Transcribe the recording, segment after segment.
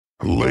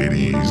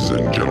Ladies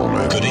and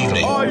gentlemen, Good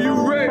evening. Are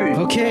you ready?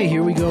 Okay,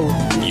 here we go.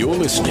 You're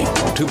listening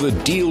to the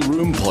Deal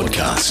Room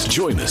Podcast.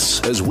 Join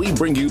us as we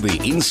bring you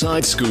the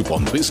inside scoop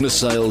on business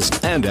sales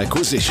and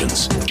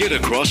acquisitions. Get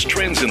across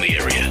trends in the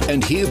area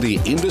and hear the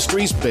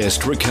industry's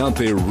best recount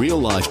their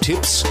real-life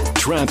tips,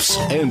 traps,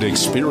 and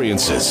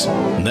experiences.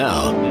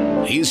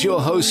 Now, here's your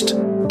host,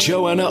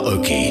 Joanna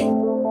Oakey.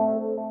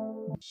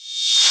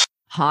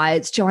 Hi,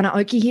 it's Joanna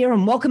Oakey here,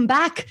 and welcome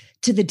back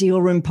to the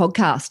Deal Room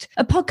Podcast,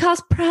 a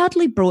podcast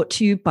proudly brought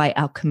to you by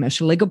our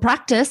commercial legal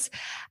practice,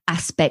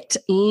 Aspect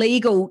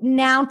Legal.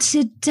 Now,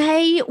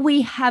 today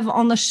we have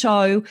on the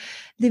show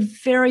the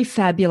very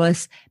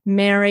fabulous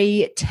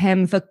Mary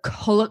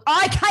Tamvercolos.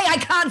 Okay, I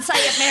can't say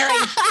it, Mary.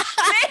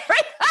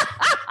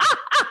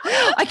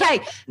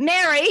 Okay,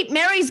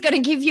 Mary's going to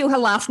give you her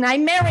last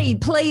name. Mary,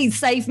 please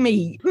save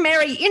me.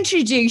 Mary,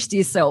 introduce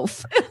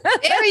yourself.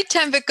 Mary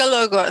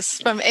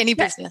Tamvercolos from Any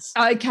Business.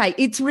 Okay,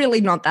 it's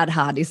really not that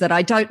hard, is it?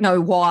 I don't know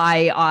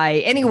why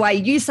anyway,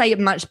 you say it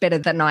much better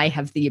than I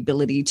have the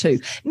ability to.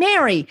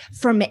 Mary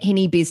from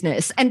Any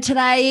Business. And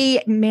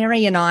today,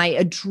 Mary and I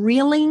are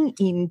drilling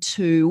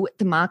into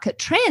the market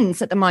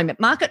trends at the moment.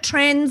 Market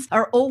trends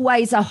are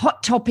always a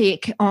hot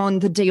topic on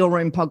the Deal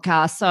Room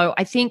Podcast. So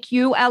I think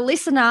you, our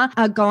listener,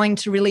 are going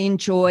to really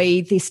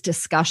enjoy this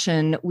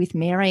discussion with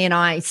Mary and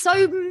I.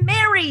 So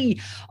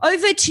Mary,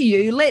 over to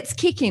you. Let's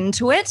kick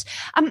into it.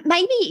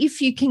 Maybe if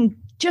you can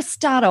just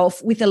start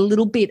off with a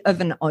little bit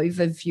of an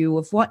overview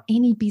of what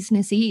Any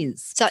Business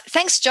is. So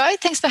thanks, Joe.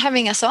 Thanks for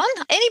having us on.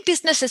 Any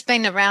Business has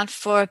been around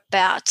for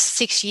about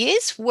 6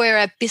 years. We're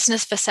a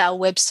business for sale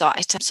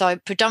website. So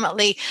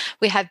predominantly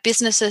we have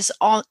businesses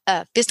on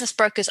business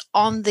brokers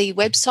on the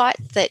website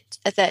that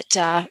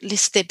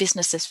list their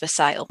businesses for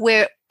sale.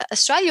 We're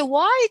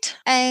Australia-wide,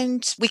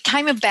 and we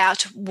came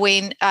about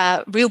when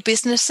Real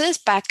Businesses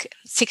back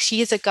 6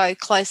 years ago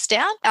closed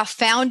down. Our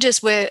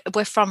founders were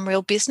from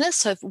Real Business,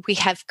 so we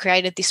have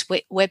created this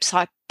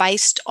website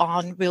based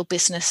on Real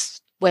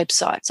Business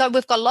website. So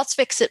we've got lots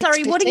of expertise.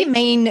 Sorry, what do you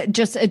mean,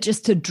 just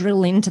to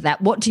drill into that,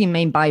 what do you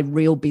mean by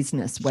Real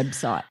Business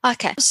website?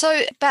 Okay, so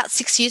about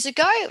 6 years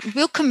ago,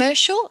 Real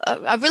Commercial,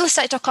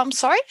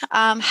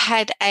 realestate.com,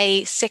 had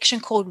a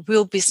section called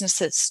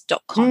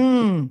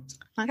realbusinesses.com.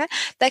 Okay,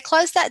 they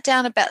closed that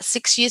down about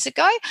 6 years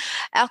ago.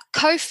 Our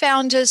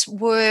co-founders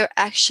were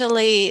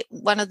actually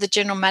one of the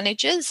general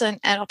managers and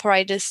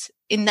operators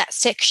in that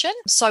section.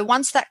 So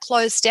once that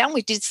closed down,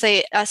 we did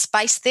see a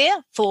space there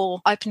for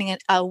opening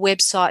a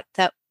website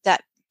that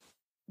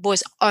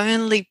was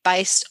only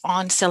based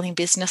on selling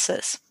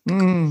businesses.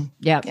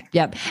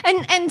 Yep.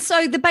 And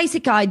so the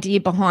basic idea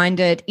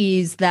behind it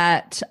is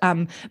that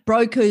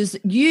brokers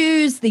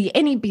use the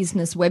Any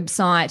Business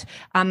website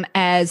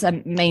as a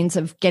means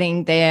of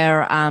getting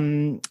their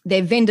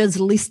vendors'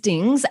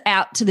 listings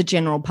out to the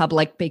general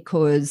public,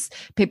 because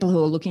people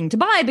who are looking to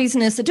buy a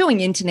business are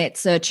doing internet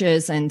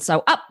searches, and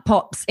so up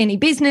pops Any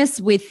Business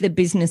with the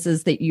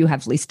businesses that you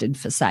have listed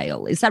for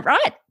sale. Is that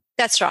right?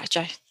 That's right,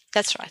 Joe.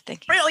 That's right.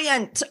 Thank you.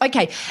 Brilliant.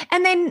 Okay.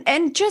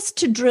 And just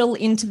to drill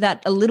into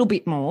that a little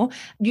bit more,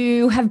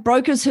 you have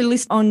brokers who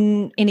list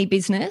on Any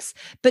Business,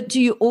 but do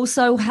you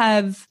also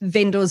have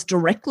vendors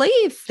directly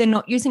if they're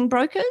not using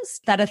brokers?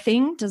 Is that a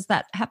thing? Does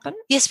that happen?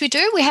 Yes, we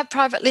do. We have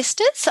private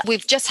listers.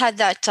 We've just had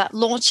that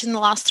launch in the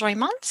last 3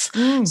 months.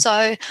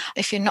 So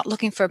if you're not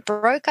looking for a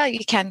broker,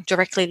 you can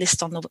directly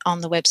list on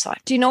the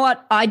website. Do you know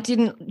what?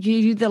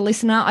 You, the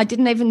listener, I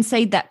didn't even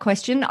see that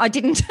question. I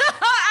didn't even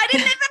know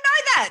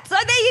that. So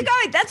there you go.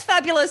 That's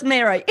fabulous,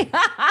 Mary.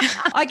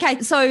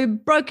 Okay, so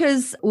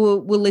brokers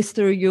will list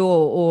through your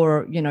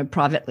or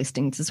private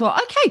listings as well.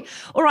 Okay,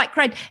 all right,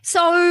 great.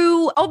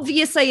 So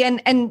obviously,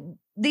 and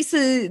this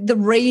is the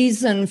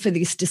reason for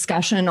this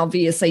discussion.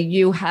 Obviously,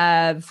 you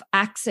have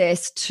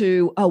access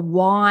to a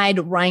wide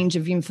range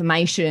of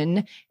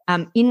information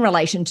in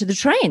relation to the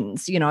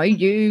trends.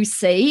 You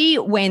see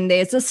when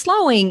there's a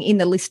slowing in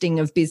the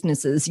listing of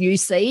businesses. You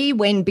see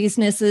when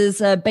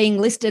businesses are being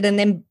listed and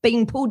then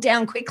being pulled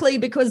down quickly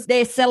because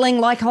they're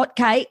selling like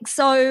hotcakes.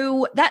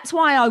 So that's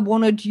why I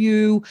wanted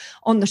you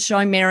on the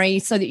show, Mary,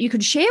 so that you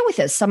could share with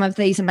us some of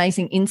these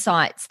amazing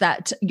insights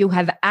that you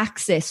have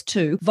access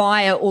to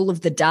via all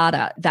of the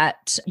data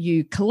that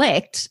you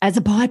collect as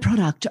a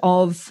byproduct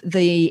of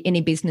the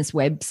Any Business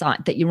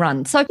website that you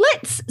run. So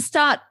let's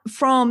start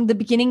from the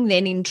beginning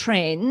then in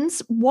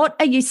trends. What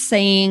are you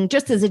seeing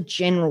just as a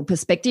general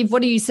perspective?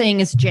 What are you seeing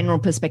as a general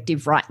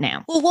perspective right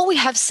now? Well, what we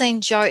have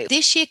seen, Joe,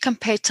 this year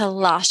compared to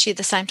last year,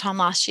 the same time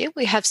last year,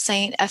 we have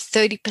seen a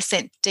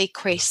 30%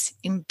 decrease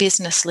in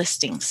business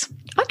listings.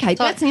 Okay,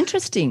 so that's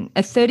interesting.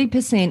 A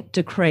 30%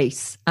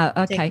 decrease.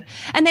 Okay.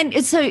 Yeah. And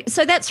then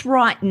so that's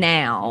right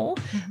now.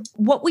 Mm-hmm.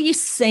 What were you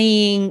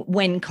seeing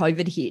when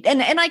COVID hit?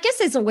 And I guess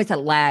there's always a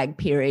lag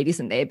period,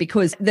 isn't there?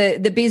 Because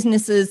the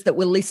businesses that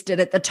were listed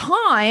at the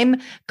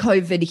time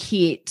COVID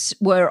hit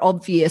were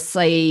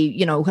obviously,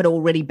 had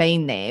already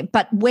been there.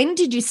 But when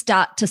did you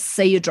start to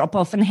see a drop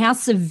off, and how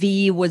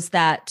severe was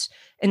that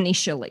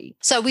initially?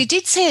 So we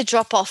did see a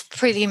drop off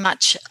pretty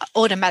much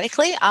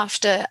automatically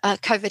after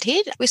COVID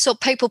hit. We saw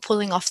people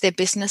pulling off their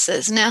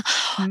businesses. Now,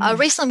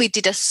 recently we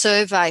did a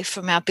survey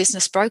from our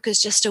business brokers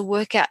just to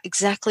work out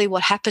exactly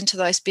what happened to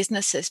those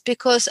businesses,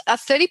 because a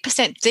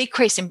 30%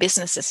 decrease in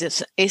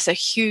businesses is a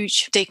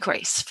huge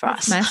decrease for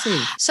us.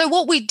 Massive. So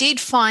what we did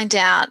find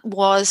out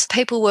was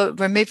people were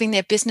removing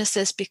their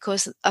businesses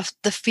because of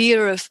the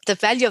fear of the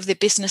value of their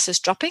businesses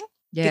dropping.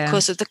 Yeah.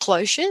 Because of the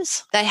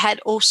closures. They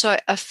had also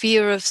a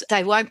fear of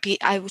they won't be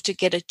able to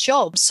get a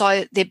job,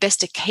 so they're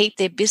best to keep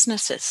their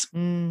businesses.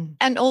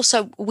 And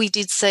also we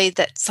did see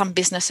that some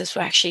businesses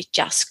were actually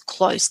just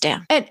closed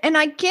down. And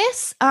I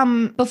guess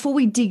before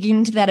we dig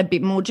into that a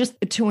bit more, just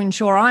to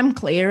ensure I'm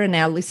clear and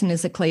our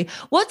listeners are clear,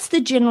 what's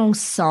the general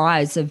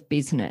size of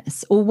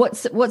business, or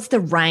what's the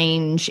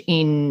range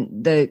in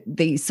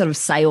the sort of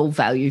sale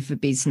value for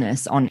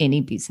business on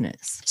any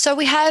business? So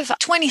we have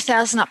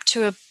 20,000 up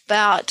to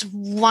about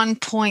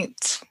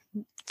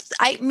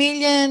 1.8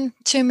 million,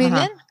 2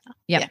 million.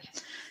 Yep.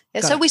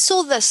 Yeah. So we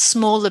saw the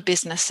smaller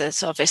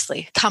businesses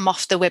obviously come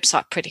off the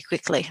website pretty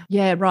quickly.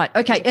 Yeah, right.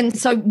 Okay. And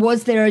so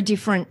was there a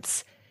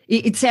difference?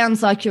 It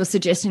sounds like you're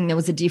suggesting there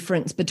was a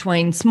difference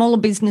between smaller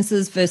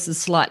businesses versus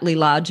slightly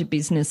larger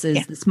businesses.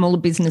 Yeah. The smaller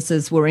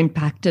businesses were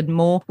impacted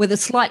more. Were the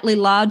slightly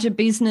larger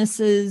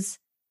businesses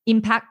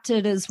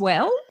impacted as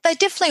well? They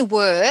definitely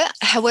were.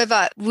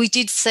 However, we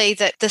did see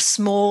that the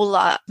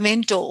smaller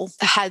vendor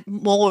had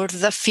more of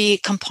the fear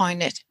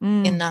component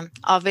in them.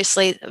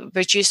 Obviously,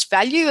 reduced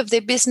value of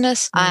their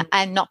business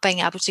and not being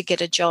able to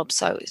get a job.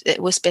 So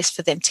it was best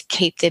for them to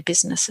keep their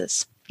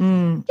businesses.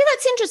 Yeah,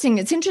 that's interesting.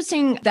 It's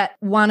interesting that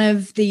one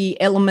of the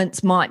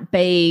elements might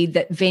be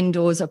that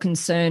vendors are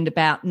concerned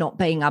about not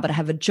being able to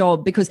have a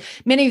job, because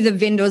many of the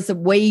vendors that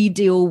we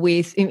deal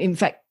with, in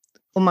fact,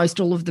 almost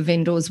all of the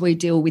vendors we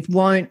deal with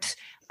won't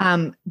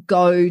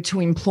go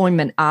to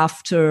employment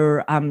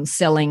after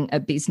selling a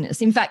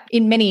business. In fact,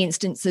 in many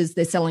instances,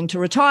 they're selling to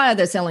retire,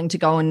 they're selling to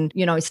go and,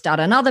 start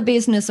another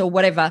business or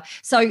whatever.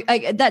 So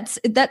that's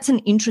an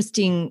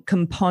interesting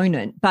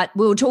component. But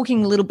we were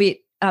talking a little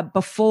bit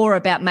before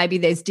about maybe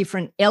there's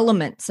different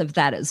elements of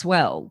that as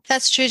well.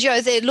 That's true,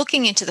 Jo. They're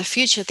looking into the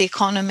future of the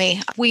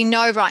economy. We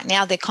know right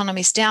now the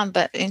economy's down,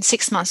 but in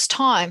 6 months'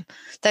 time,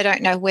 they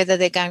don't know whether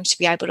they're going to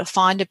be able to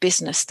find a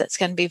business that's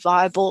going to be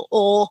viable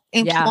or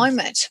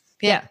employment.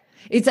 Yeah.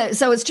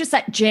 So it's just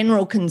that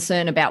general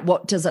concern about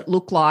what does it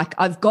look like.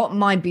 I've got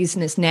my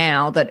business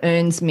now that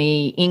earns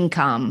me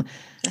income.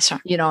 That's right.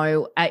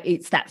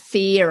 It's that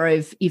fear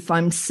of, if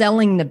I'm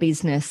selling the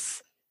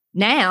business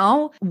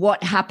now,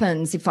 what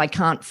happens if I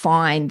can't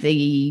find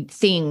the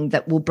thing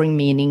that will bring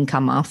me an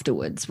income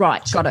afterwards?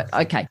 Right, got it.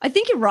 Okay. I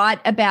think you're right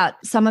about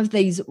some of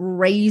these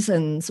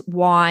reasons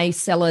why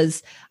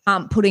sellers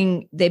aren't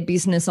putting their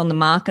business on the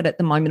market at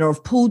the moment, or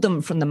have pulled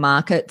them from the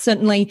market.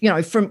 Certainly,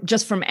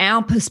 from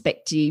our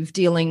perspective,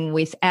 dealing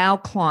with our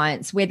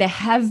clients, where there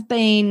have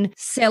been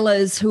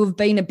sellers who have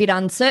been a bit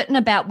uncertain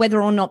about whether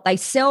or not they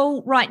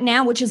sell right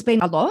now, which has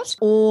been a lot,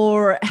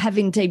 or have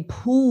indeed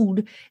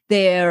pulled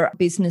their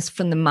business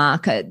from the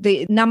market.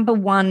 The number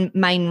one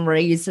main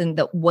reason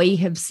that we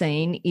have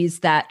seen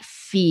is that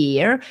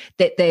fear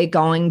that they're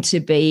going to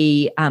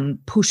be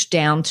pushed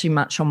down too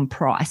much on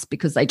price,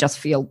 because they just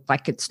feel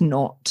like it's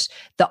not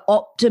the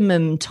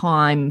optimum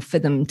time for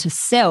them to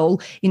sell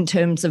in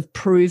terms of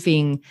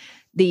proving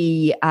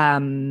the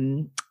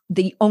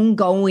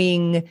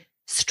ongoing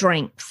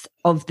strength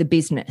of the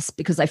business,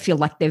 because they feel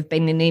like they've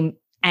been in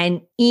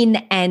an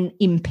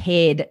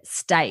impaired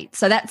state.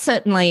 So that's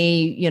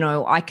certainly,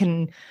 I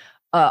can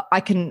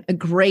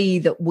agree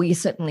that we're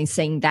certainly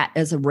seeing that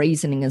as a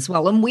reasoning as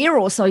well. And we're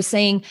also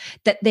seeing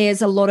that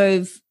there's a lot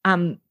of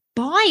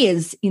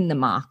buyers in the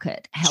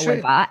market,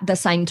 however, at the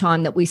same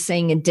time that we're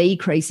seeing a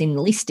decrease in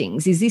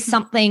listings. Is this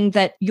something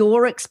that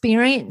you're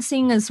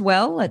experiencing as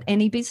well at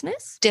any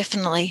business?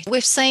 Definitely.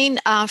 We've seen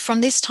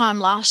from this time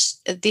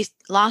last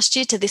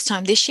year to this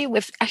time this year,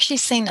 we've actually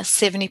seen a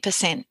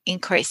 70%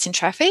 increase in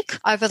traffic.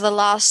 Over the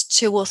last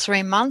 2 or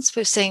 3 months,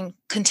 we've seen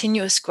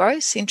continuous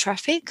growth in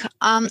traffic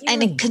and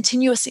a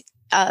continuous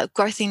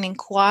growth in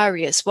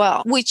inquiry as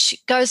well,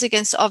 which goes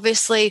against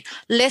obviously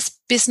less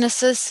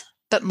businesses,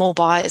 but more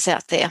buyers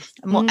out there,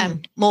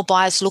 and more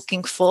buyers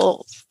looking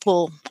for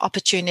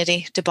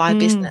opportunity to buy a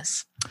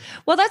business.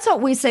 Well, that's what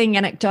we're seeing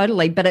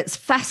anecdotally, but it's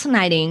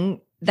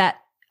fascinating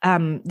that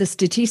the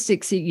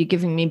statistics that you're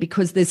giving me,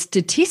 because the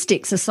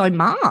statistics are so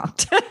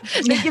marked.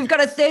 You've got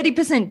a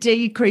 30%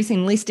 decrease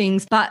in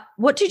listings, but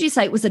what did you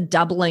say? It was a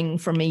doubling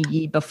from a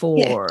year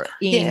before.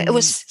 Yeah, it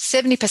was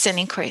 70%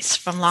 increase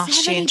from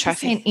last year in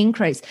traffic. 70%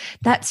 increase.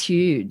 That's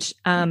huge.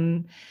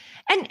 And,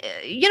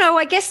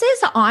 I guess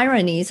there's an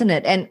irony, isn't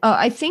it? And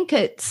I think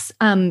it's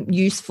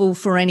useful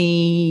for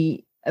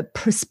any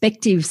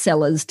prospective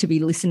sellers to be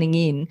listening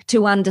in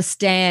to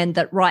understand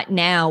that right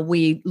now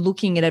we're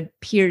looking at a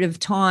period of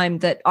time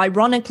that,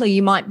 ironically,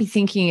 you might be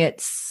thinking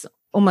it's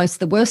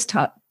almost the worst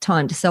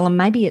time to sell, and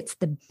maybe it's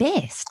the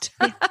best.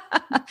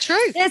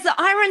 True. There's the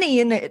irony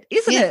in it,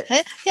 isn't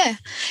it? Yeah.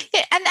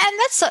 And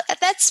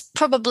that's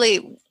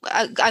probably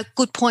a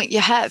good point you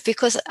have,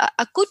 because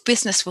a good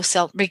business will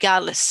sell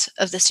regardless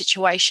of the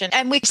situation.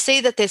 And we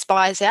see that there's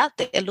buyers out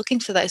there looking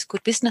for those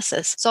good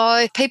businesses.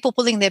 So people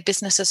pulling their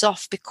businesses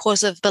off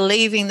because of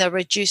believing the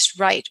reduced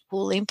rate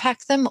will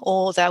impact them,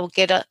 or they will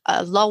get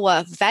a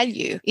lower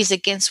value, is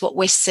against what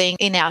we're seeing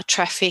in our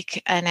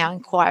traffic and our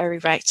inquiry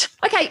rate.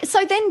 Okay,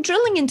 so then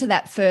drilling into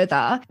that further,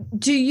 are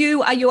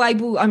you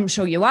able, I'm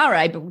sure you are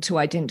able to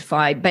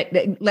identify, but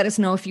let us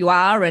know if you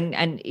are,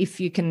 and if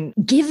you can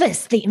give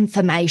us the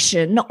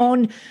information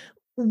on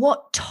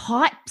what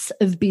types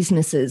of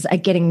businesses are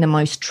getting the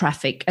most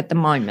traffic at the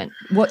moment.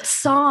 What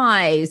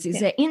size? Is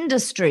there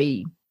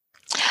industry?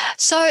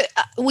 So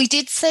we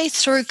did see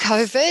through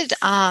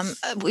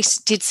COVID, we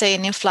did see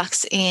an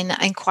influx in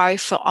inquiry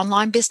for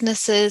online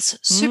businesses,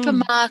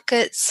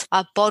 supermarkets,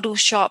 bottle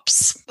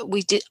shops.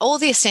 We did all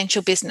the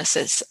essential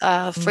businesses.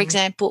 For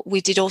example,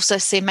 we did also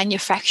see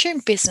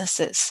manufacturing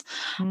businesses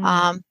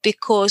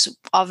because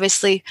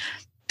obviously,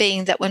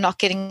 being that we're not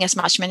getting as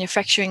much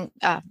manufacturing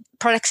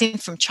products in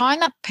from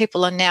China,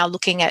 people are now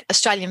looking at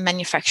Australian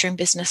manufacturing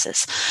businesses.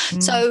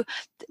 So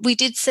we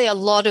did see a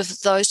lot of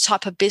those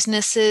type of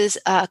businesses,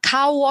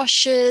 car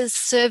washes,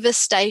 service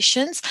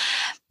stations.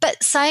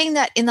 But saying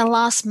that, in the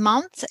last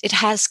month, it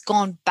has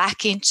gone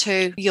back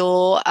into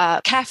your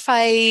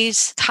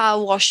cafes, car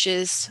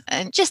washes,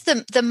 and just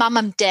the mum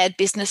and dad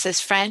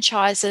businesses,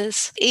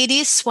 franchises. It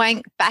is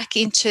swung back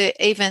into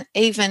even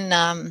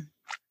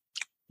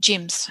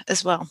gyms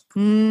as well,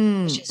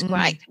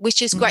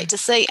 which is great to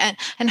see,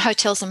 and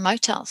hotels and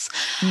motels,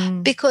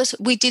 because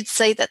we did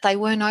see that they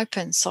weren't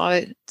open,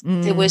 so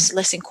there was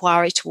less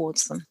inquiry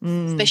towards them,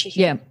 especially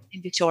here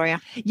in Victoria.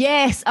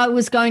 Yes, I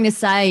was going to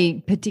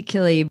say,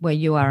 particularly where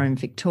you are in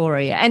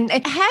Victoria. And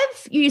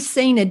have you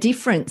seen a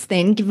difference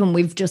then, given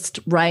we've just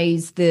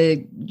raised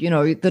the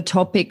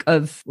topic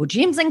of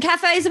gyms and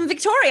cafes in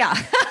Victoria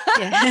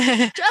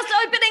just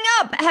opening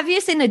up? Have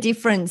you seen a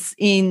difference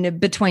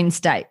between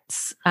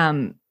states?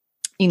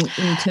 In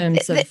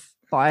terms of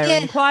buyer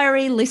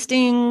inquiry,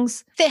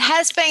 listings? There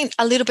has been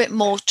a little bit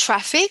more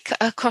traffic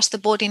across the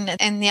board in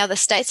the other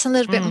states, a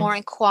little bit more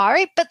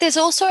inquiry, but there's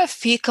also a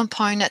fear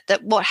component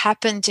that what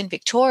happened in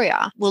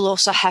Victoria will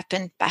also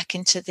happen back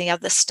into the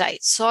other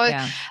states. So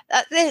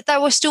they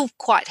were still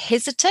quite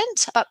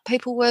hesitant, but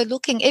people were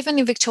looking, even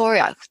in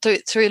Victoria,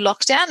 through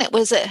lockdown. It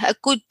was a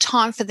good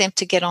time for them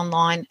to get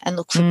online and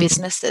look for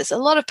businesses. A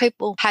lot of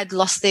people had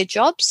lost their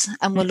jobs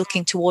and were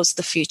looking towards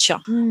the future.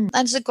 And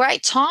it's a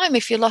great time,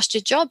 if you lost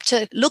your job,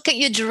 to look at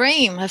your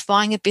dream of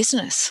buying a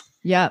business.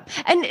 Yeah.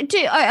 And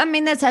I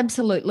mean, that's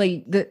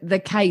absolutely the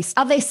case.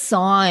 Are there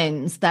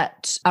signs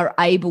that are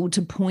able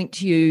to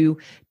point you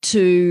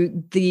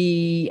to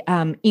the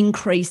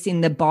increase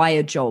in the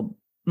buyer job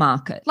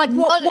market? Like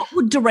what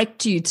would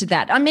direct you to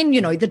that? I mean,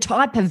 the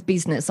type of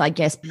business, I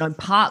guess,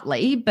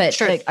 partly, but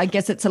I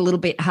guess it's a little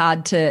bit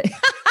hard to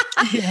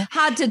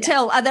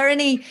tell. Are there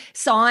any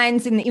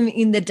signs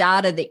in the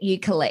data that you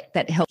collect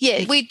that help?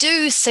 Yeah, we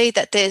do see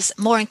that there's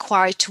more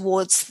inquiry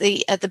towards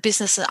the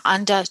businesses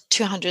under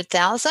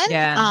 200,000.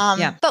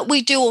 But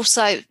we do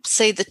also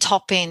see the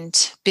top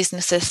end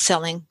businesses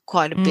selling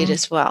quite a bit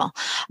as well.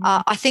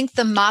 I think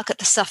the market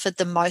that suffered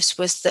the most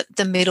was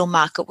the middle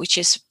market, which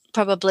is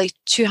probably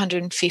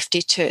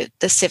 250 to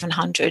the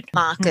 700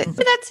 market.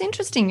 But that's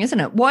interesting, isn't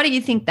it? Why do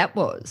you think that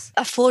was?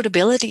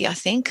 Affordability, I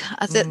think.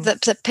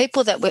 The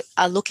people that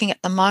are looking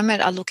at the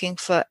moment are looking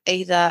for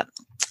either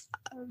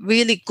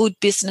really good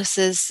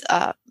businesses,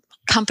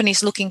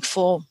 companies looking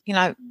for,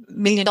 $1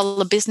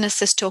 million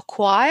businesses to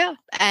acquire,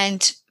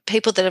 and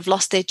people that have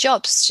lost their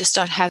jobs just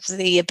don't have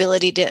the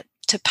ability to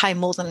pay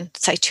more than,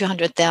 say,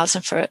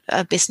 200,000 for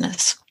a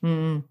business.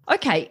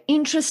 Okay,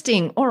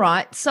 interesting. All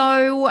right.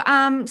 So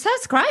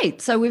that's great.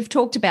 So we've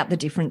talked about the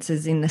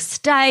differences in the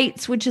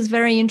states, which is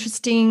very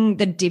interesting,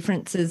 the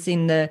differences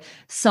in the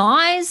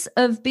size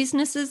of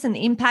businesses and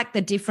the impact,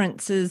 the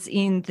differences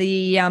in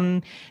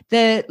the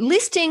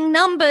listing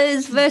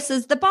numbers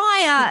versus the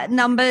buyer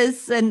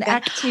numbers and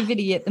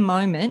activity at the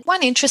moment.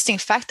 One interesting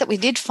fact that we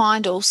did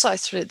find also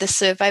through the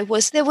survey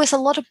was there was a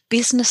lot of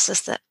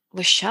businesses that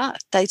were shut.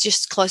 They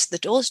just closed the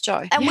doors,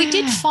 Jo. And we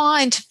did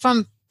find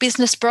from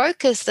business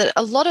brokers that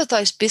a lot of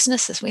those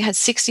businesses, we had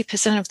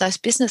 60% of those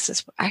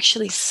businesses were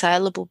actually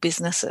saleable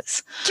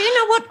businesses. Do you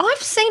know what?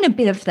 I've seen a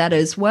bit of that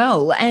as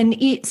well, and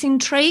it's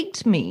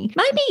intrigued me.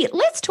 Maybe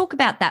let's talk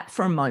about that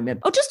for a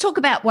moment. I'll just talk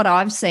about what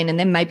I've seen, and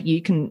then maybe you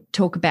can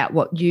talk about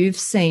what you've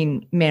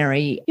seen,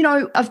 Mary.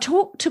 I've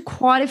talked to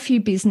quite a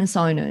few business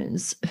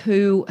owners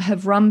who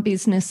have run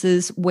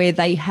businesses where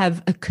they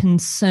have a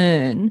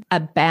concern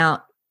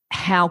about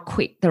how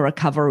quick the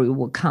recovery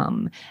will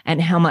come and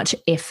how much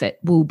effort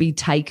will be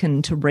taken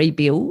to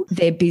rebuild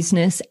their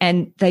business,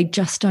 and they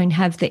just don't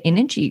have the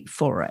energy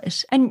for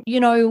it. And,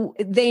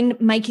 then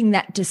making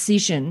that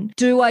decision,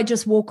 do I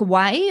just walk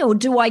away or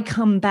do I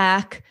come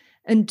back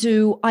and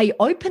do I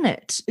open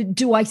it?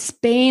 Do I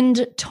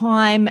spend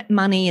time,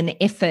 money and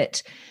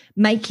effort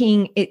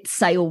making it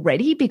sale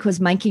ready, because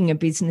making a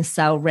business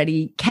sale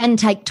ready can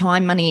take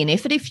time, money and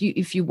effort if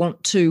you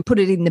want to put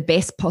it in the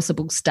best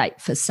possible state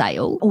for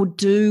sale? Or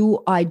do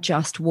I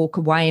just walk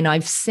away? And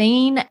I've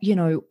seen,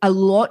 a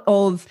lot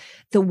of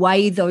the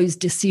way those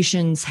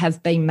decisions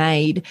have been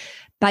made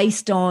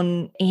based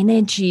on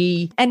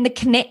energy and the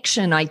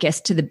connection, I guess,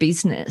 to the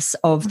business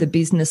of the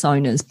business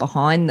owners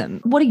behind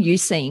them. What are you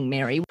seeing,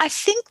 Mary? I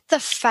think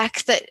the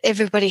fact that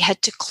everybody had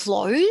to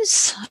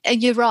close,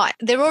 and you're right,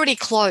 they're already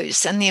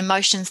closed, and the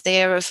emotions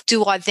there of,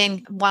 do I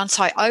then, once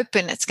I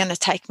open, it's going to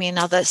take me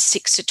another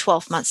 6 to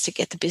 12 months to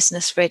get the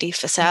business ready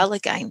for sale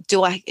again.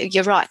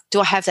 You're right, do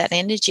I have that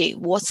energy?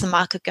 What's the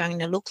market going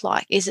to look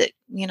like? Is it,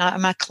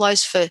 am I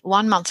closed for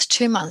 1 month,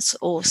 2 months,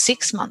 or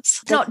 6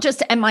 months? It's not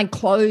just am I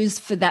closed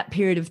for that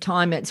period of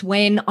time. It's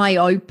when I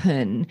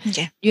open,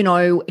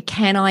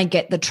 can I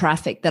get the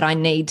traffic that I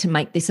need to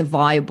make this a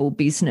viable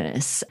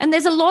business? And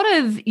there's a lot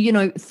of,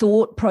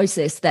 thought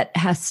process that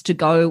has to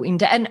go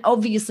into, and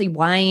obviously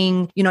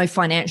weighing,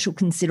 financial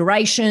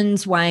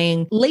considerations,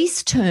 weighing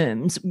lease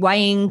terms,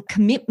 weighing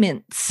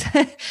commitments,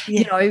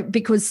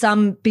 because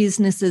some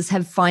businesses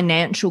have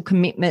financial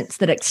commitments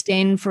that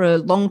extend for a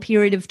long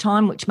period of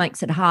time, which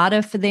makes it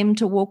harder for them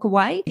to walk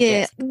away.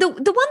 Yeah. The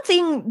one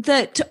thing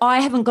that I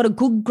haven't got a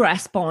good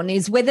grasp on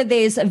is whether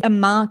there's a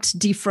marked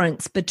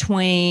difference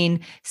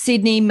between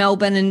Sydney,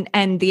 Melbourne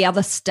and the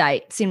other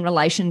states in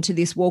relation to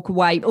this walk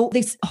away, or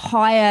this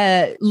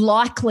higher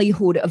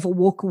likelihood of a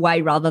walk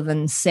away rather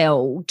than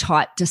sell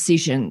type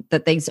decision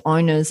that these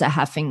owners are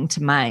having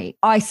to make.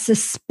 I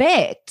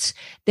suspect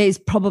there's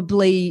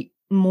probably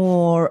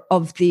more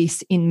of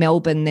this in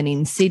Melbourne than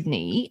in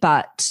Sydney,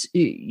 but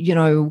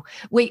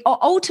we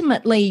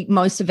ultimately,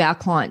 most of our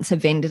clients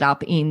have ended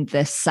up in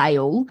the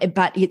sale,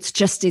 but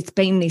it's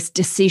been this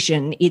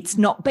decision. It's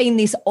not been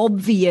this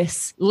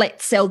obvious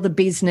let's sell the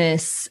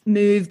business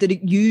move that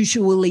it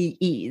usually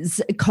is.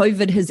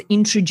 COVID has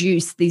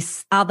introduced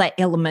this other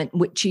element,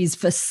 which is,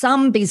 for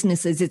some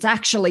businesses, it's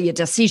actually a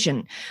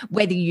decision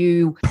whether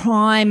you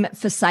prime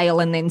for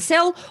sale and then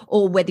sell,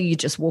 or whether you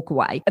just walk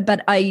away.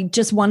 But I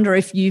just wonder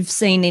if you've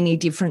seen any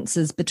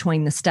differences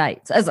between the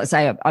states. As I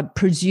say, I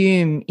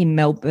presume in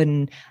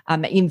Melbourne,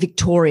 in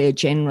Victoria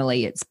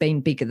generally, it's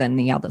been bigger than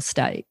the other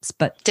states.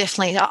 But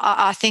definitely,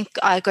 I think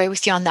I agree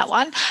with you on that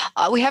one.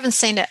 We haven't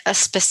seen a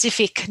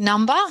specific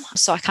number,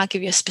 so I can't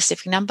give you a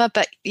specific number.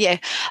 But yeah,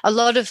 a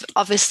lot of,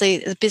 obviously,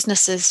 the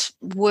businesses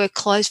were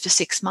closed for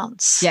 6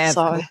 months.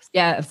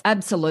 Yeah,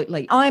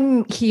 absolutely.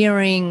 I'm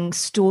hearing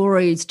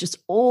stories just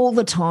all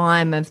the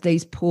time of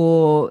these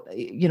poor,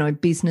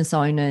 business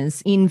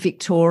owners in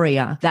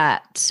Victoria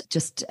that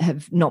just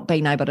have not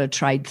been able to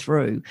trade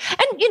through.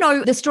 And,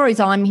 the stories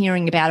I'm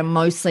hearing about are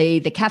mostly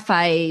the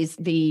cafes,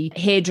 the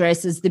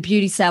hairdressers, the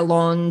beauty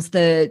salons,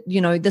 the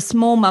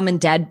small mum and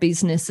dad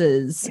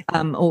businesses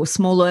or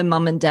smaller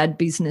mum and dad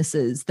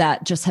businesses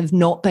that just have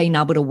not been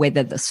able to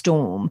weather the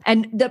storm,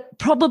 and that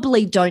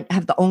probably don't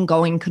have the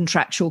ongoing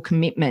contractual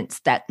commitments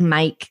that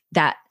make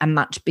that a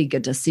much bigger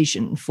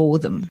decision for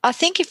them. I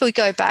think if we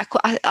go back,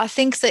 I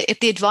think that if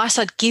the advice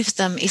I'd give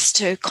them is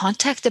to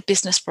contact a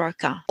business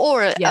broker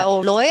or a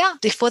lawyer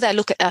before they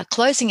look at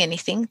closing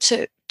anything,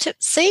 to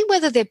see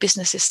whether their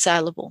business is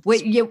saleable.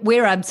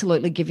 We're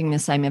absolutely giving the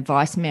same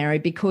advice, Mary,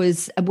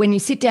 because when you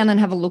sit down and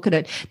have a look at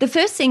it, the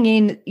first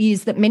thing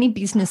is that many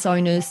business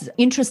owners,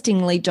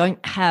 interestingly,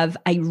 don't have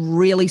a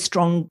really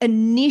strong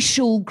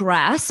initial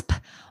grasp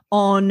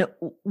on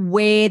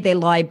where their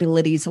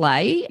liabilities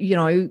lay.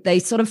 They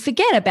sort of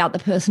forget about the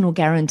personal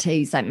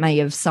guarantees they may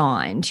have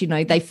signed.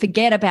 They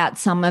forget about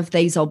some of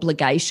these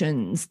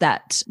obligations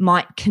that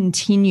might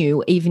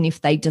continue even if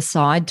they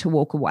decide to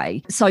walk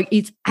away. So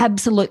it's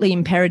absolutely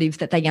imperative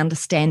that they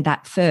understand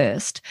that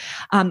first.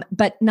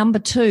 But number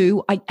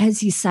two,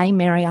 as you say,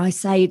 Mary, I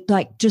say,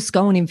 just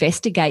go and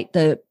investigate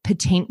the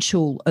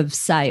potential of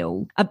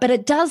sale. But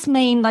it does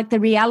mean, the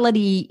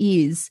reality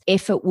is,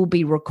 effort will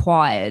be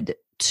required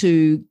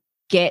to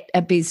get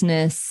a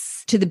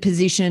business to the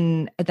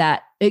position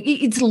that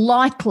it's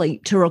likely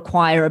to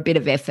require a bit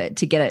of effort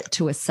to get it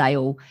to a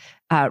sale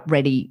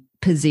ready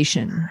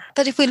position.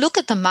 But if we look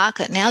at the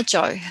market now,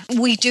 Jo,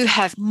 we do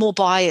have more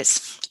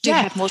buyers,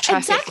 have more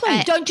traffic.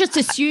 Exactly. Don't just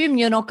assume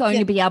you're not going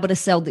to be able to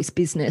sell this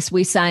business.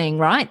 We're saying,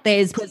 right,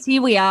 because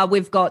here we are,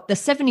 we've got the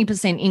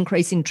 70%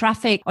 increase in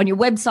traffic on your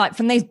website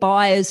from these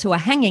buyers who are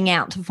hanging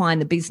out to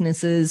find the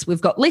businesses. We've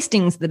got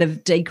listings that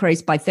have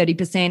decreased by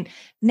 30%.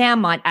 Now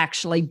might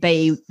actually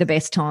be the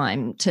best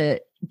time to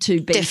be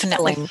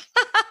definitely selling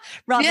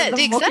rather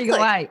than walking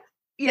away.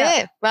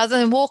 Yeah, rather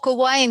than walk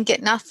away and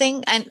get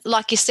nothing. And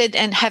like you said,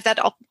 and have that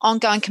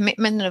ongoing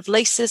commitment of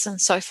leases and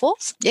so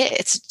forth. Yeah,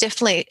 it's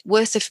definitely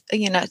worth,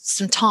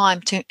 some time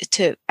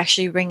to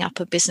actually ring up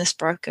a business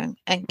broker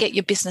and get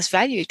your business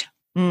valued.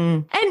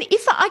 And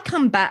if I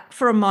come back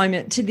for a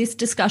moment to this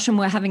discussion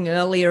we're having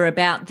earlier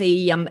about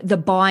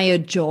the buyer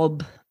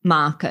job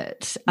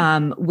market,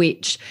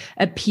 which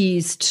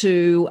appears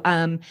to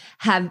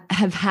have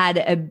had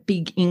a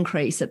big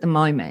increase at the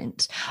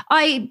moment.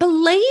 I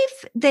believe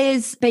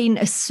there's been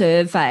a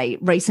survey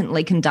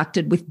recently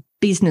conducted with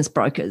business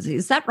brokers.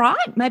 Is that right?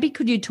 Maybe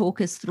could you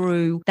talk us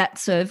through that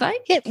survey?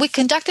 Yeah, we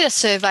conducted a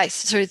survey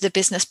through the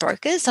business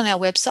brokers on our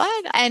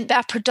website, and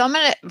our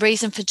predominant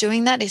reason for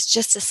doing that is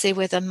just to see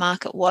where the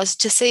market was,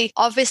 to see,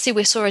 obviously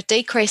we saw a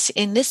decrease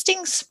in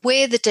listings,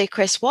 where the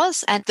decrease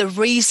was, and the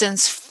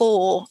reasons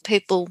for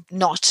people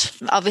not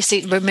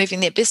obviously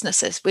removing their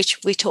businesses, which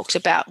we talked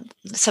about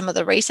some of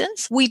the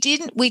reasons. We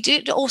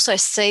did also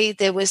see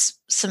there was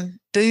some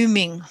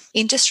booming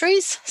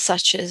industries,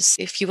 such as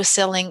if you were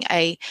selling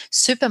a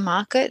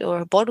supermarket or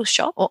a bottle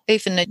shop or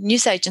even a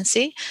news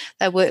agency,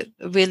 they were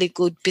really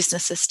good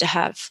businesses to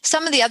have.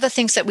 Some of the other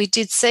things that we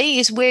did see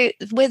is where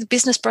the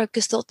business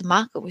brokers thought the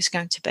market was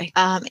going to be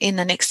in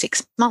the next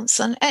 6 months.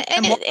 And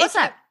what was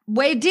that?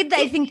 Where did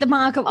they think the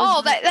market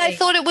was? They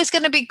thought it was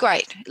going to be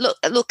great.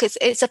 Look,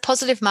 it's a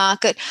positive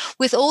market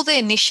with all the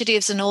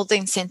initiatives and all the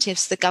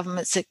incentives the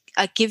governments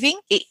are giving.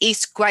 It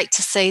is great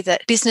to see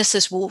that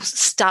businesses will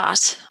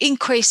start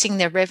increasing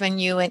their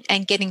revenue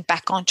and getting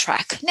back on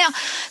track. Now,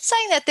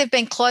 saying that they've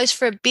been closed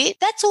for a bit,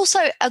 that's also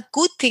a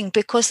good thing,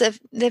 because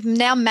they've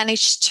now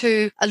managed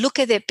to look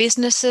at their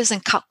businesses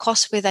and cut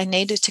costs where they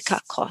needed to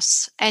cut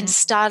costs and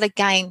start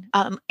again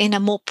in a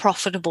more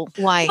profitable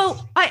way.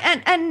 Well,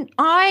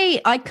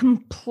 I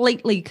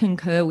completely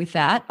concur with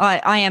that.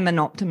 I am an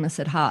optimist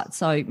at heart,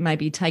 so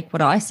maybe take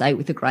what I say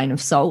with a grain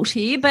of salt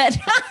here, but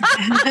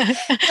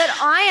but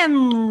I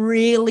am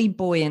really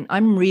buoyant.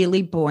 I'm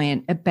really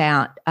buoyant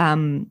about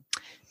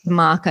the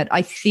market.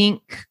 I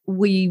think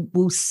we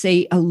will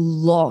see a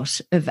lot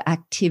of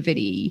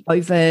activity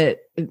over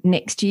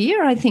next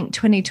year. I think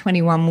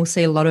 2021 will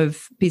see a lot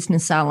of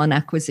business sale and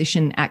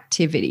acquisition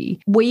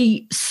activity.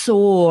 We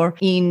saw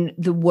in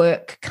the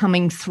work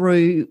coming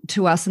through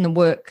to us and the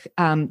work,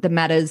 the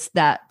matters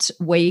that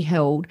we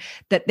held,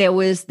 that there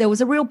was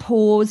a real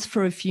pause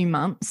for a few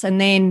months, and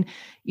then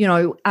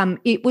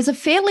it was a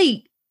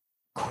fairly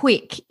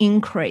quick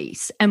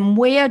increase, and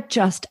we're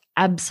just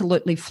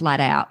absolutely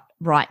flat out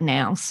right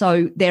now.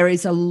 So there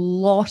is a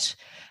lot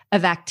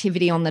of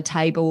activity on the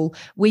table.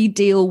 We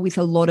deal with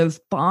a lot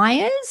of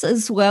buyers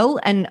as well,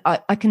 and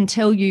I can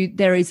tell you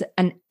there is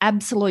an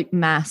absolute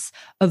mass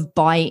of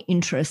buyer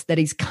interest that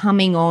is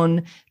coming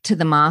on to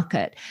the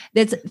market.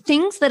 There's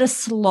things that are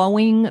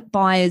slowing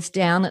buyers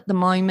down at the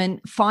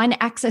moment.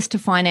 Access to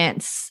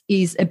finance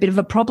is a bit of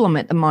a problem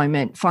at the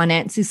moment.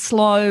 Finance is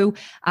slow.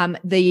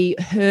 The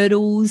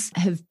hurdles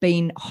have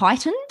been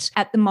heightened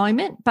at the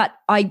moment, but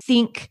I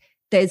think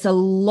there's a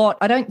lot.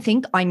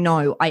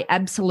 I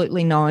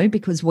absolutely know,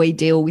 because we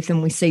deal with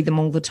them, we see them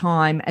all the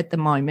time at the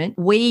moment.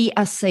 We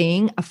are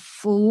seeing a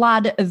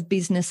flood of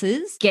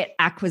businesses get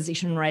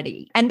acquisition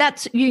ready. And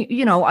that's,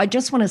 I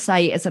just want to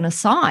say as an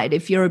aside,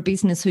 if you're a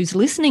business who's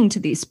listening to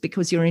this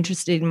because you're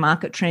interested in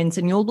market trends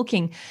and you're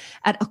looking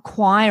at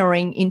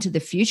acquiring into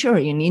the future,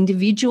 an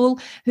individual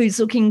who's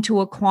looking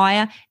to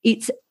acquire,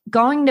 it's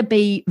going to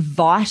be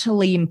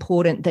vitally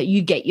important that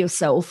you get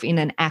yourself in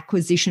an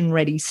acquisition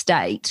ready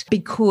state,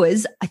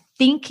 because I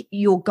think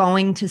you're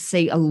going to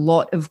see a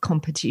lot of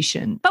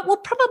competition. But we'll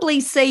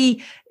probably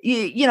see,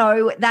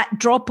 that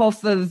drop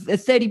off of a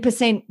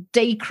 30%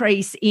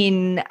 decrease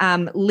in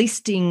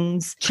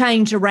listings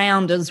change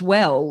around as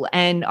well.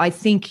 And I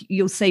think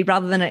you'll see,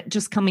 rather than it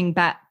just coming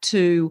back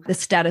to the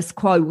status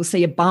quo, we'll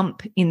see a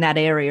bump in that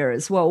area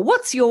as well.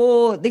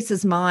 This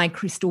is my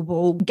crystal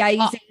ball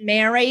gazing,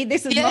 Mary.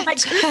 This is my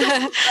crystal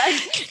ball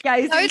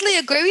gazing. Totally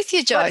agree with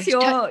you, Jo. What's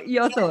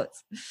your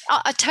thoughts?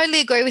 I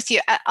totally agree with you.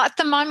 At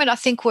the moment, I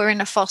think we're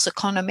in a false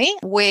economy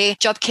where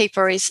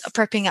JobKeeper is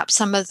propping up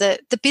some of the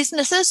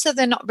businesses so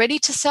they're not ready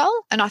to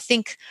sell. And I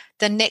think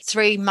the next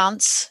 3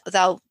 months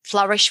they'll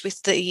flourish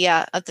with the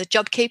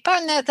JobKeeper,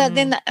 and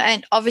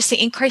then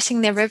obviously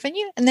increasing their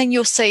revenue, and then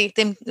you'll see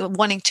them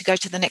wanting to go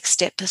to the next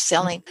step of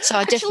selling. So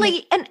I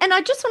definitely, and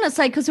I just want to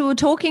say, because we were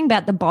talking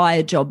about the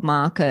buyer job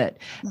market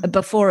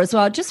before as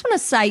well, I just want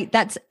to say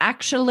that's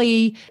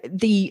actually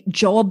the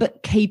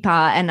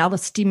JobKeeper and other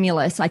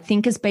stimulus, I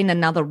think, has been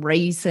another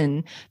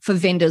reason for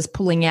vendors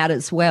pulling out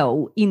as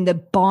well in the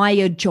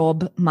buyer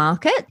job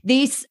market.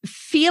 This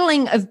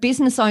feeling of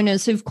business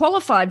owners who've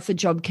qualified for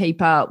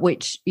JobKeeper,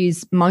 which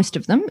is most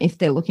of them, if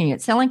they're looking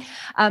at selling,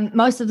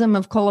 most of them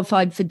have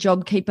qualified for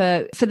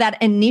JobKeeper for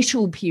that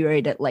initial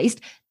period at least.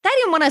 They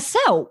didn't want to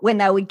sell when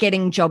they were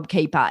getting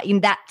JobKeeper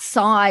in that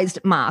sized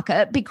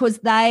market because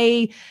of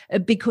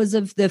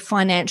the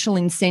financial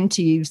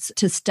incentives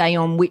to stay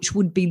on, which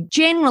would be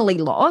generally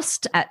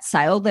lost at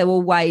sale. There were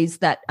ways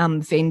that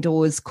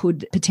vendors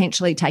could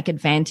potentially take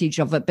advantage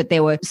of it, but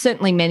there were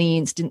certainly many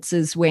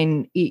instances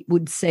when it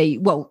would see,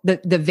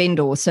 the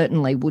vendor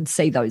certainly would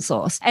see those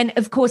lost. And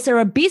of course, there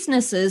are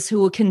businesses who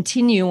will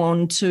continue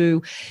on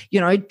to,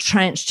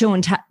 tranche 2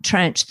 and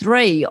tranche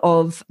 3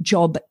 of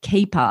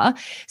JobKeeper.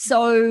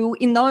 So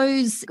in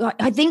those,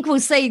 I think we'll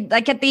see,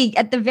 like at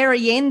the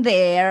very end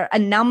there, a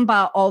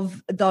number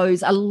of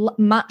those, a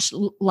much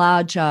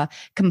larger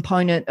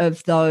component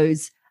of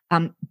those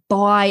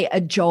buy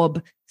a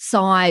job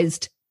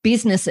sized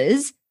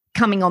businesses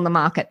coming on the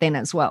market then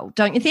as well,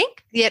 don't you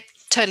think? Yep,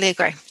 totally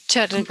agree.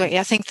 Totally agree.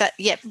 I think that,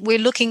 we're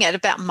looking at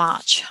about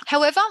March.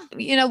 However,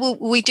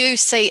 we do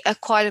see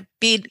quite a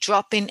big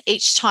drop in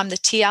each time the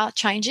TR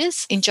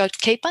changes in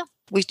JobKeeper.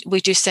 We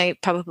do see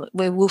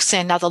we will see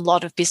another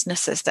lot of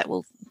businesses that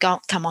will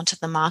come onto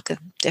the market,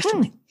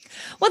 definitely.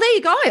 Well, there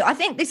you go. I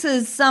think this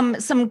is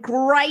some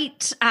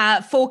great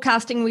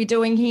forecasting we're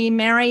doing here,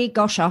 Mary.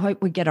 Gosh, I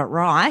hope we get it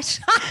right.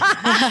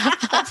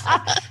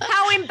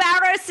 How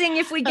embarrassing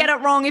if we get it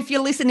wrong, if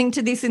you're listening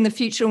to this in the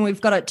future and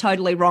we've got it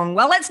totally wrong.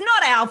 Well, it's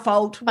not our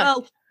fault.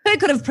 Well, who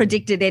could have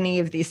predicted any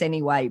of this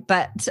anyway?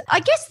 But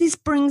I guess this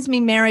brings me,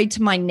 Mary, to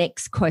my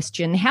next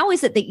question. How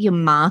is it that you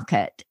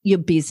market your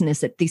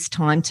business at this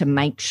time to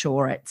make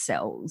sure it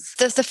sells?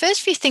 The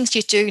first few things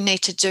you do need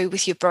to do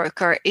with your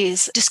broker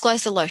is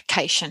disclose the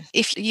location.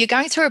 If you're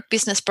going through a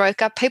business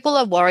broker, people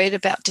are worried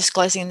about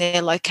disclosing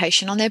their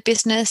location on their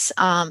business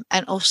and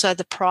also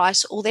the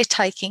price or their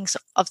takings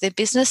of their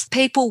business.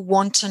 People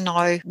want to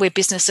know where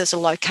businesses are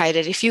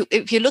located. If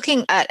you're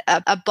looking at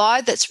a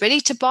buyer that's ready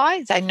to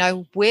buy, they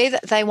know where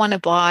they want to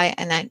buy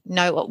and they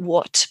know at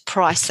what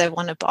price they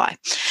want to buy.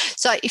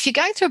 So if you're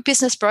going through a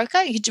business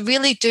broker, you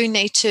really do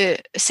need to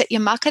set your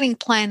marketing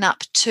plan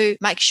up to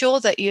make sure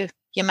that you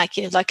make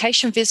your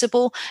location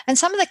visible and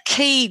some of the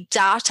key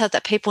data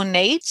that people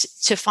need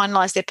to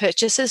finalize their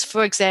purchases,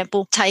 for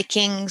example,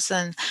 takings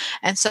and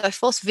so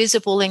forth,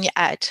 visible in your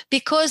ad.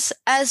 Because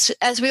as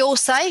we all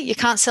say, you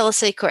can't sell a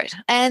secret.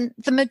 And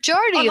the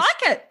majority I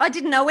like it. I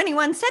didn't know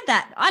anyone said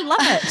that. I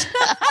love it.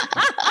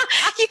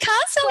 You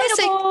can't sell a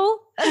secret.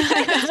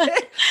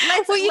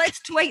 Let's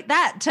tweet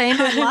that, team.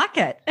 I like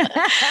it.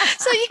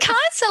 So you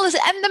can't sell it.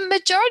 And the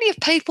majority of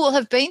people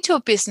have been to a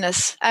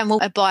business and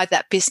will buy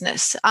that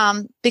business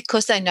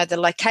because they know the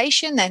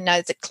location, they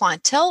know the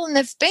clientele, and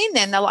they've been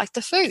there and they like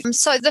the food.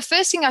 So the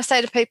first thing I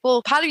say to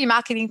people, part of your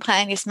marketing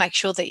plan is make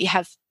sure that you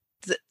have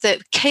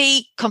the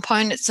key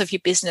components of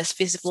your business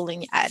visible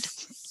in your ad.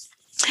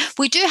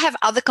 We do have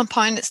other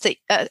components that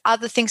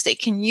other things that you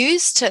can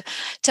use to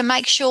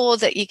make sure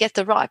that you get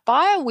the right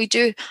buyer. We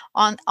do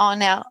on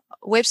our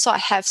website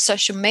have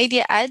social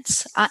media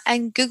ads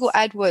and Google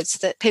AdWords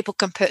that people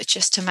can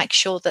purchase to make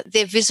sure that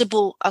they're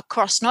visible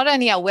across not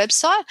only our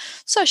website,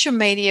 social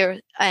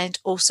media, and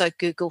also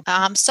Google.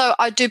 So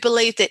I do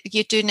believe that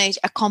you do need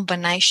a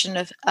combination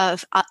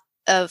of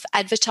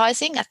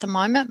advertising at the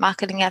moment,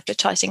 marketing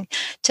advertising,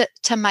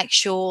 to make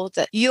sure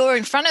that you're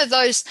in front of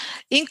those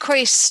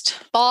increased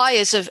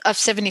buyers of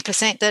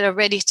 70% that are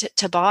ready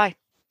to buy.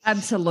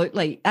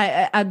 Absolutely.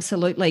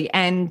 Absolutely.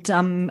 And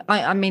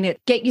I mean,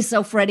 get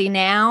yourself ready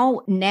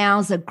now.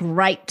 Now's a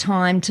great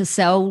time to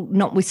sell,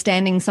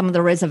 notwithstanding some of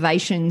the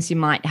reservations you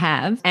might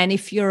have. And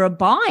if you're a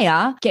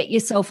buyer, get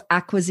yourself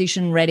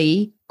acquisition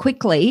ready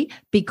quickly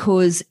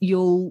because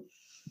you'll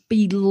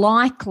be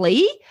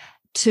likely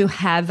to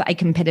have a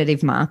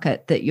competitive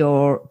market that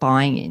you're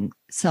buying in.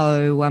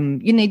 So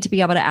you need to be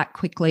able to act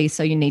quickly.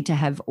 So you need to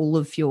have all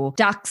of your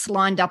ducks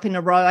lined up in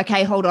a row.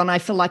 Okay, hold on. I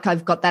feel like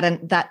I've got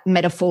that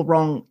metaphor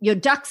wrong. Your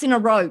ducks in a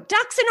row.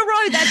 Ducks in a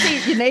row. That's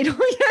it. You need all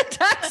your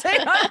ducks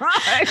in a row.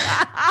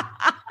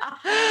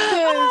 Oh,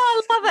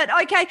 I love it.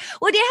 Okay.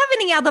 Well, do you have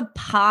any other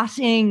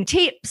parting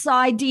tips,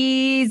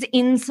 ideas,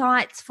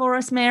 insights for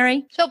us,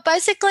 Mary? So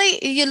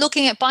basically, you're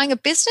looking at buying a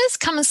business,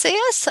 come and see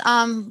us.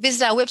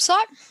 Visit our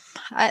website.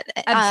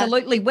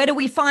 Absolutely. Where do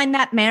we find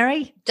that,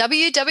 Mary?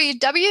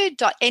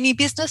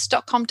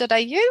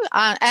 www.anybusiness.com.au.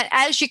 And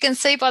as you can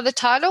see by the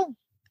title,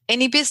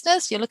 any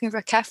business, you're looking for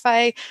a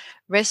cafe,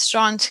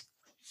 restaurant,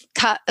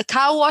 a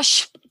car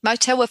wash,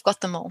 motel, we've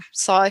got them all.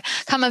 So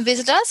come and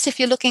visit us. If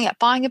you're looking at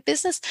buying a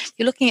business,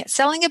 you're looking at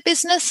selling a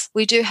business,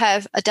 we do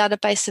have a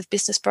database of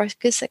business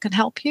brokers that can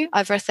help you.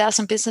 Over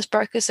 1,000 business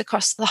brokers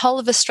across the whole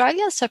of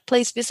Australia. So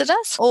please visit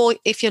us. Or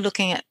if you're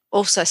looking at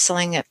also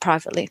selling it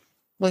privately,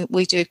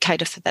 we do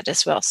cater for that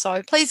as well.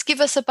 So please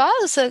give us a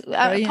buzz.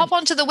 Pop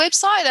onto the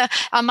website.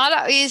 Our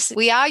motto is,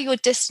 we are your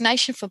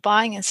destination for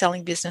buying and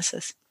selling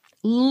businesses.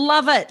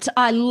 Love it.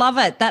 I love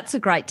it. That's a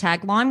great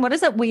tagline. What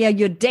is it? We are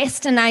your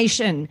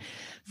destination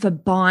for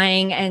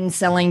buying and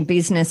selling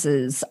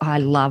businesses. I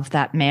love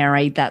that,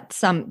 Mary.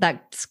 That's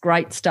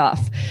great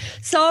stuff.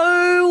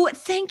 So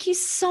thank you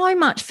so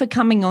much for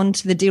coming on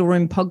to the Deal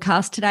Room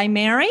podcast today,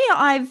 Mary.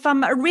 I've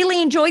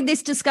really enjoyed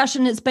this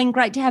discussion. It's been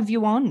great to have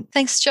you on.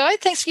 Thanks, Jo.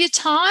 Thanks for your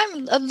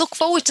time. I look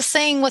forward to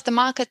seeing what the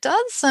market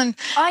does. And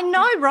I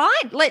know,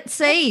 right? Let's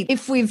see.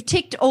 If we've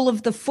ticked all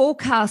of the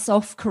forecasts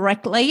off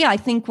correctly, I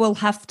think we'll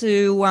have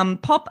to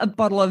pop a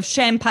bottle of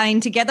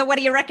champagne together. What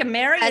do you reckon,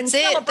 Mary? That's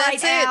and it.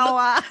 Celebrate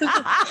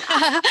That's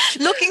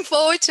looking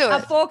forward to it.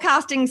 A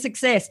forecasting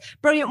success.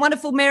 Brilliant,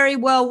 wonderful, Mary.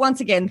 Well, once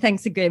again,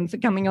 thanks again for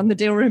coming on the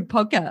Deal Room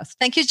podcast.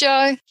 Thank you,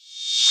 Jo.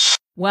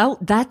 Well,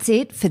 that's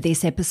it for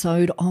this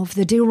episode of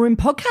the Deal Room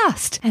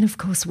podcast. And of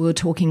course, we're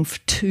talking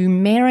to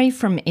Mary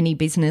from Any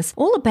Business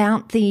all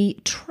about the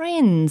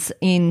trends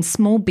in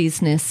small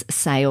business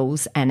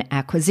sales and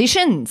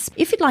acquisitions.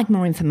 If you'd like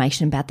more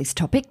information about this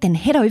topic, then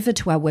head over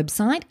to our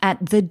website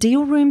at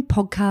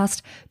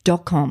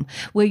thedealroompodcast.com,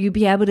 where you'll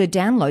be able to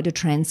download a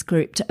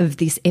transcript of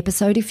this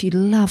episode if you'd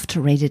love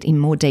to read it in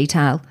more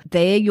detail.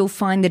 There you'll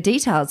find the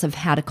details of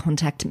how to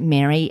contact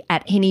Mary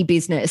at Any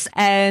Business.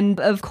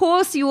 And of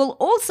course, you will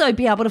also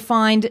be able to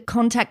find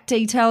contact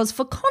details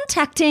for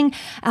contacting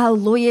our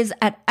lawyers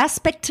at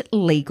Aspect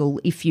Legal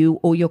if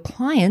you or your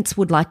clients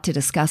would like to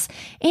discuss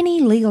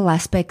any legal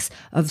aspects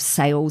of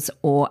sales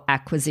or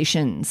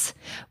acquisitions.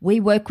 We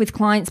work with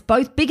clients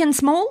both big and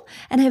small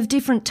and have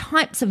different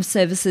types of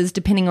services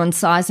depending on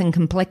size and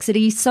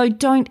complexity, so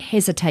don't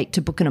hesitate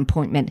to book an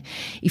appointment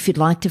if you'd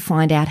like to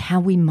find out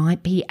how we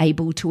might be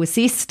able to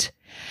assist.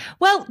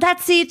 Well,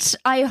 that's it.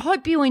 I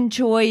hope you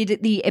enjoyed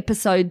the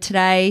episode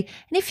today.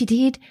 And if you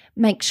did,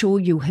 make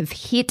sure you have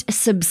hit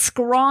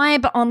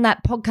subscribe on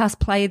that podcast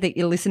player that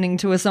you're listening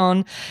to us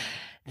on.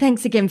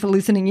 Thanks again for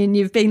listening in.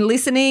 You've been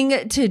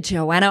listening to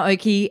Joanna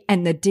Oakey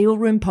and the Deal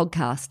Room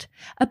Podcast,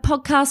 a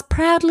podcast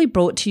proudly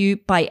brought to you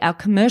by our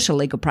commercial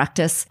legal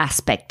practice,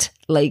 Aspect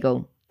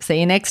Legal.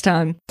 See you next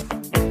time.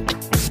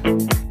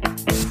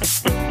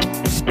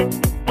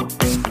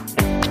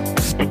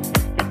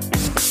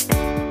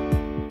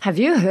 Have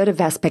you heard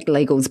of Aspect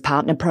Legal's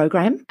partner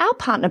program? Our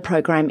partner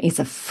program is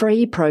a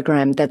free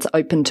program that's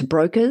open to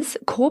brokers,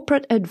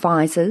 corporate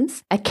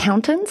advisors,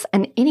 accountants,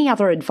 and any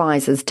other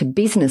advisors to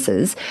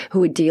businesses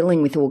who are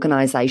dealing with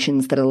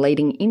organisations that are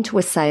leading into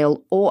a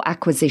sale or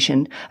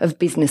acquisition of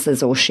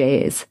businesses or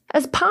shares.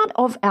 As part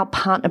of our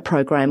partner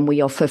program,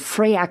 we offer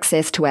free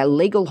access to our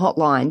legal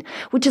hotline,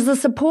 which is a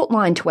support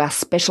line to our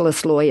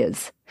specialist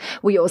lawyers.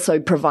 We also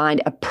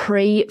provide a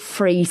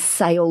pre-free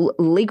sale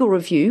legal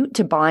review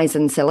to buyers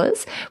and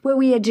sellers, where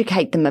we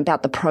educate them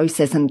about the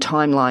process and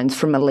timelines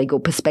from a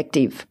legal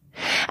perspective.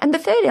 And the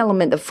third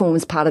element that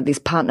forms part of this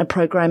partner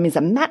program is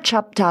a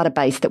match-up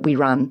database that we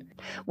run,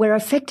 where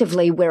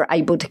effectively we're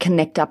able to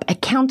connect up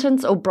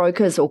accountants or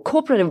brokers or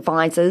corporate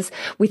advisors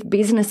with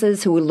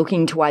businesses who are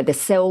looking to either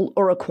sell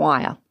or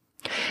acquire.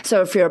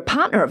 So if you're a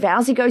partner of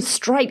ours, you go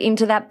straight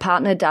into that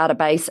partner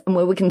database, and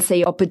where we can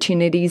see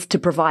opportunities to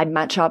provide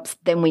matchups,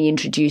 then we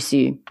introduce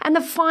you. And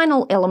the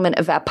final element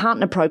of our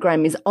partner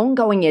program is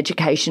ongoing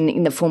education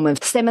in the form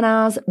of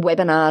seminars,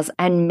 webinars,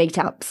 and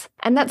meetups.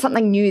 And that's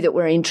something new that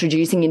we're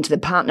introducing into the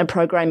partner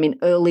program in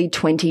early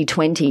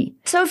 2020.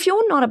 So if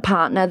you're not a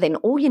partner, then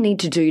all you need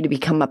to do to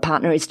become a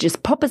partner is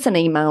just pop us an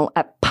email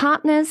at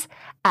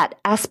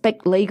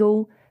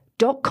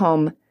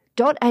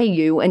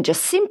partners@aspectlegal.com.au and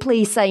just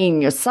simply say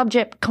in your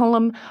subject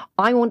column,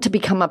 I want to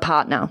become a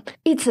partner.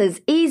 It's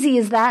as easy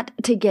as that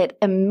to get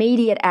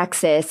immediate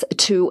access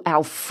to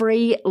our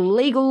free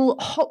legal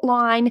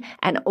hotline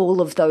and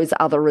all of those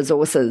other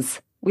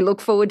resources. We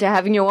look forward to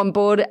having you on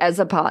board as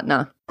a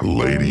partner.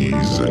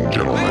 Ladies and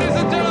gentlemen.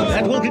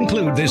 That will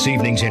conclude this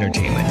evening's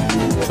entertainment.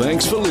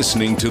 Thanks for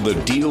listening to the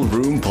Deal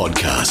Room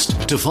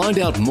Podcast. To find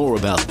out more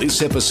about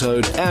this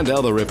episode and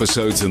other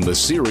episodes in the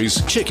series,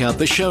 check out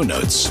the show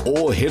notes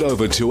or head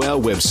over to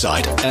our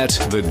website at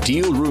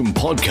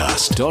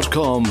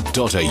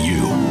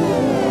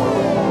thedealroompodcast.com.au.